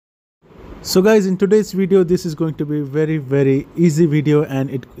So guys, in today's video this is going to be very easy video, and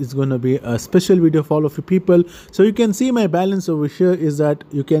it is going to be a special video for all of you people. So you can see my balance over here is that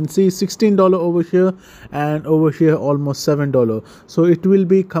you can see $16 over here, and over here almost $7. So it will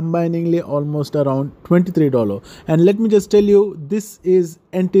be combiningly almost around $23. And let me just tell you, this is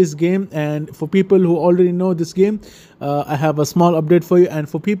Entice Game, and for people who already know this game, I have a small update for you. And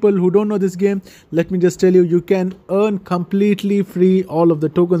for people who don't know this game, let me just tell you, you can earn completely free all of the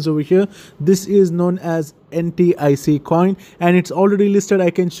tokens over here. This is known as Entice coin, and it's already listed. I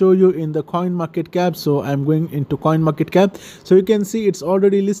can show you in the coin market cap. So I'm going into coin market cap. So you can see it's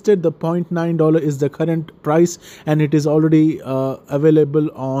already listed. The $0.9 is the current price, and it is already available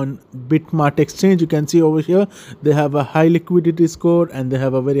on Bitmart exchange. You can see over here they have a high liquidity score and they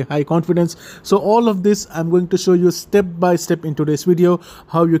have a very high confidence. So all of this I'm going to show you step by step in today's video,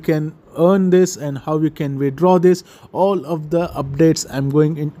 how you can earn this and how you can withdraw this. All of the updates I'm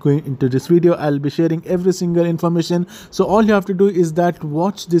going into this video. I'll be sharing every single information. So all you have to do is that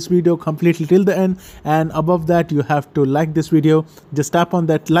watch this video completely till the end, and above that you have to like this video. Just tap on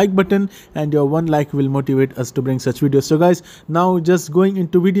that like button, and your one like will motivate us to bring such videos. So guys, now just going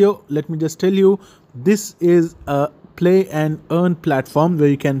into video, let me just tell you, this is a play and earn platform where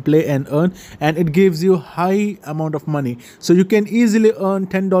you can play and earn, and it gives you high amount of money. So you can easily earn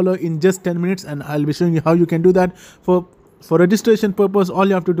 $10 in just 10 minutes, and I'll be showing you how you can do that. For registration purpose, all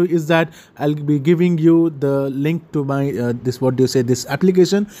you have to do is that I'll be giving you the link to my this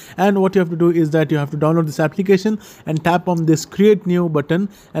application, and what you have to do is that you have to download this application and tap on this create new button.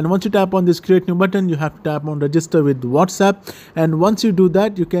 And once you tap on this create new button, you have to tap on register with WhatsApp, and once you do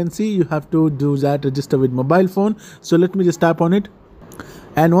that, you can see you have to do that register with mobile phone. So let me just tap on it.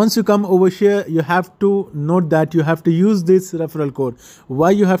 And once you come over here, you have to note that you have to use this referral code.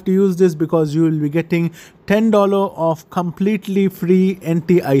 Why you have to use this? Because you will be getting $10 of completely free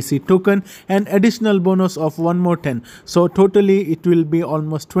Entice token and additional bonus of one more 10. So totally it will be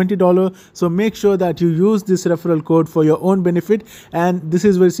almost $20. So make sure that you use this referral code for your own benefit. And this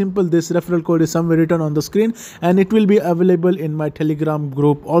is very simple. This referral code is somewhere written on the screen, and it will be available in my Telegram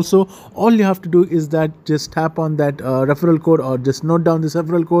group also. All you have to do is that just tap on that referral code, or just note down this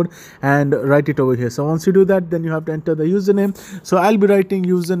referral code and write it over here. So once you do that, then you have to enter the username. So I'll be writing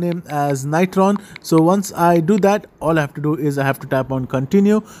username as Knightron. So once I do that, all I have to do is I have to tap on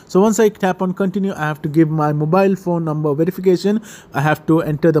continue. So once I tap on continue, I have to give my mobile phone number verification. I have to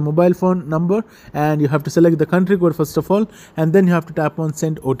enter the mobile phone number, and you have to select the country code first of all, and then you have to tap on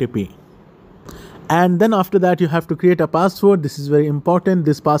send OTP. And then after that, you have to create a password. This is very important.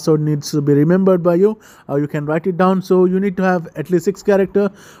 This password needs to be remembered by you, or you can write it down. So you need to have at least 6 characters,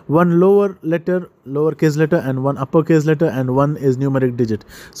 one lowercase letter, and one uppercase letter, and one is numeric digit.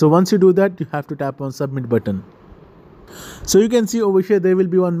 So once you do that, you have to tap on submit button. So you can see over here there will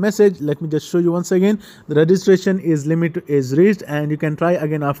be one message. Let me just show you once again. The registration limit is reached, and you can try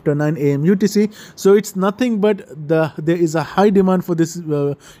again after 9 AM UTC. So it's nothing but there is a high demand for this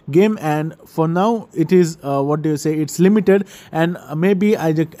game, and for now it is it's limited, and maybe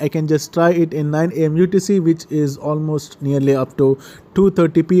I can just try it in 9 AM UTC, which is almost nearly up to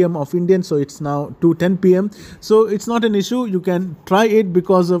 2:30 PM of Indian. So it's now 2:10 PM. So it's not an issue. You can try it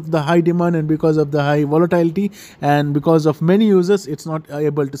because of the high demand and because of the high volatility, and because of many users it's not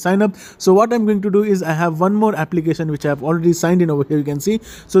able to sign up. So what I'm going to do is I have one more application which I have already signed in over here. You can see,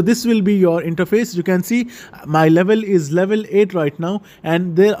 so this will be your interface. You can see my level is level 8 right now,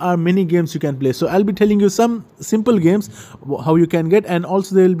 and there are many games you can play. So I'll be telling you some simple games how you can get, and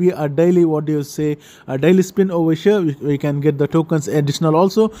also there will be a daily a daily spin over here. We can get the tokens additional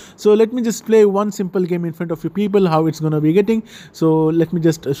also. So let me just play one simple game in front of you people, how it's going to be getting. So let me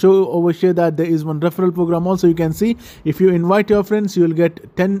just show over here that there is one referral program also. You can see if you invite your friends, you will get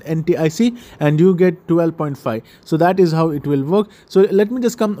 10 Entice and you get 12.5. So that is how it will work. So let me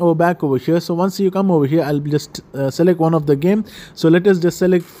just come back over here. So once you come over here, I'll just select one of the game. So let us just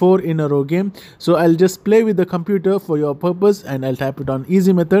select 4 in a row game. So I'll just play with the computer for your purpose, and I'll type it on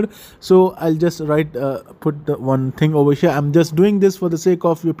easy method. So I'll just put the one thing over here. I'm just doing this for the sake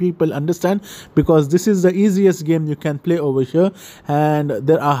of you people understand, because this is the easiest game you can play over here, and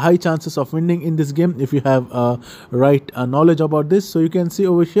there are high chances of winning in this game if you have right knowledge about this. So you can see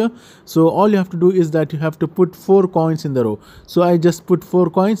over here, so all you have to do is that you have to put 4 coins in the row. So I just put 4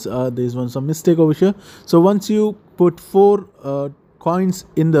 coins. There is some mistake over here. So once you put 4 coins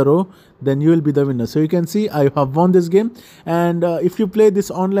in the row, then you will be the winner. So you can see I have won this game. And if you play this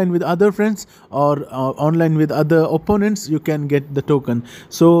online with other friends or online with other opponents, you can get the token.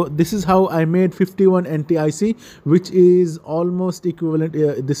 So this is how I made 51 NTIC, which is almost equivalent.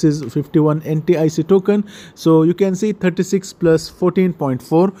 This is 51 NTIC token. So you can see 36 plus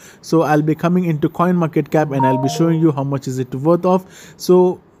 14.4. so I'll be coming into coin market cap and I'll be showing you how much is it worth of.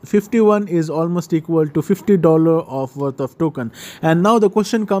 So 51 is almost equal to $50 of worth of token. And now the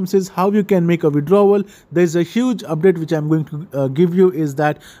question comes is how you can make a withdrawal. There's a huge update which I'm going to give you, is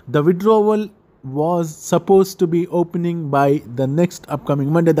that the withdrawal was supposed to be opening by the next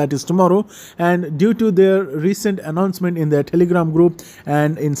upcoming Monday, that is tomorrow, and due to their recent announcement in their Telegram group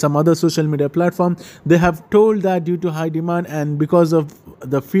and in some other social media platform, they have told that due to high demand and because of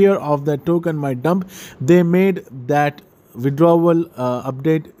the fear of that token might dump, they made that withdrawal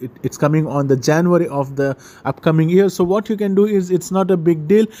update. It's coming on the January of the upcoming year. So what you can do is, it's not a big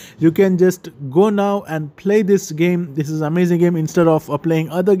deal, you can just go now and play this game. This is an amazing game. Instead of playing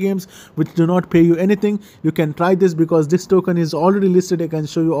other games which do not pay you anything, you can try this because this token is already listed. I can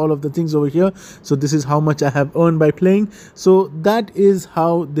show you all of the things over here. So this is how much I have earned by playing. So that is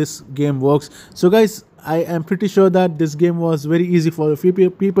how this game works. So guys, I am pretty sure that this game was very easy for a few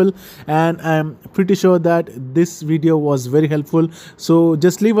people, and I'm pretty sure that this video was very helpful. So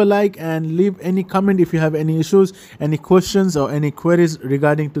just leave a like and leave any comment if you have any issues, any questions or any queries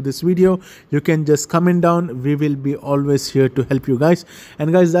regarding to this video. You can just comment down. We will be always here to help you guys.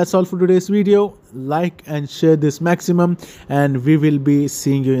 And guys, that's all for today's video. Like and share this maximum, and we will be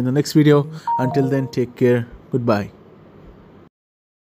seeing you in the next video. Until then, take care. Goodbye.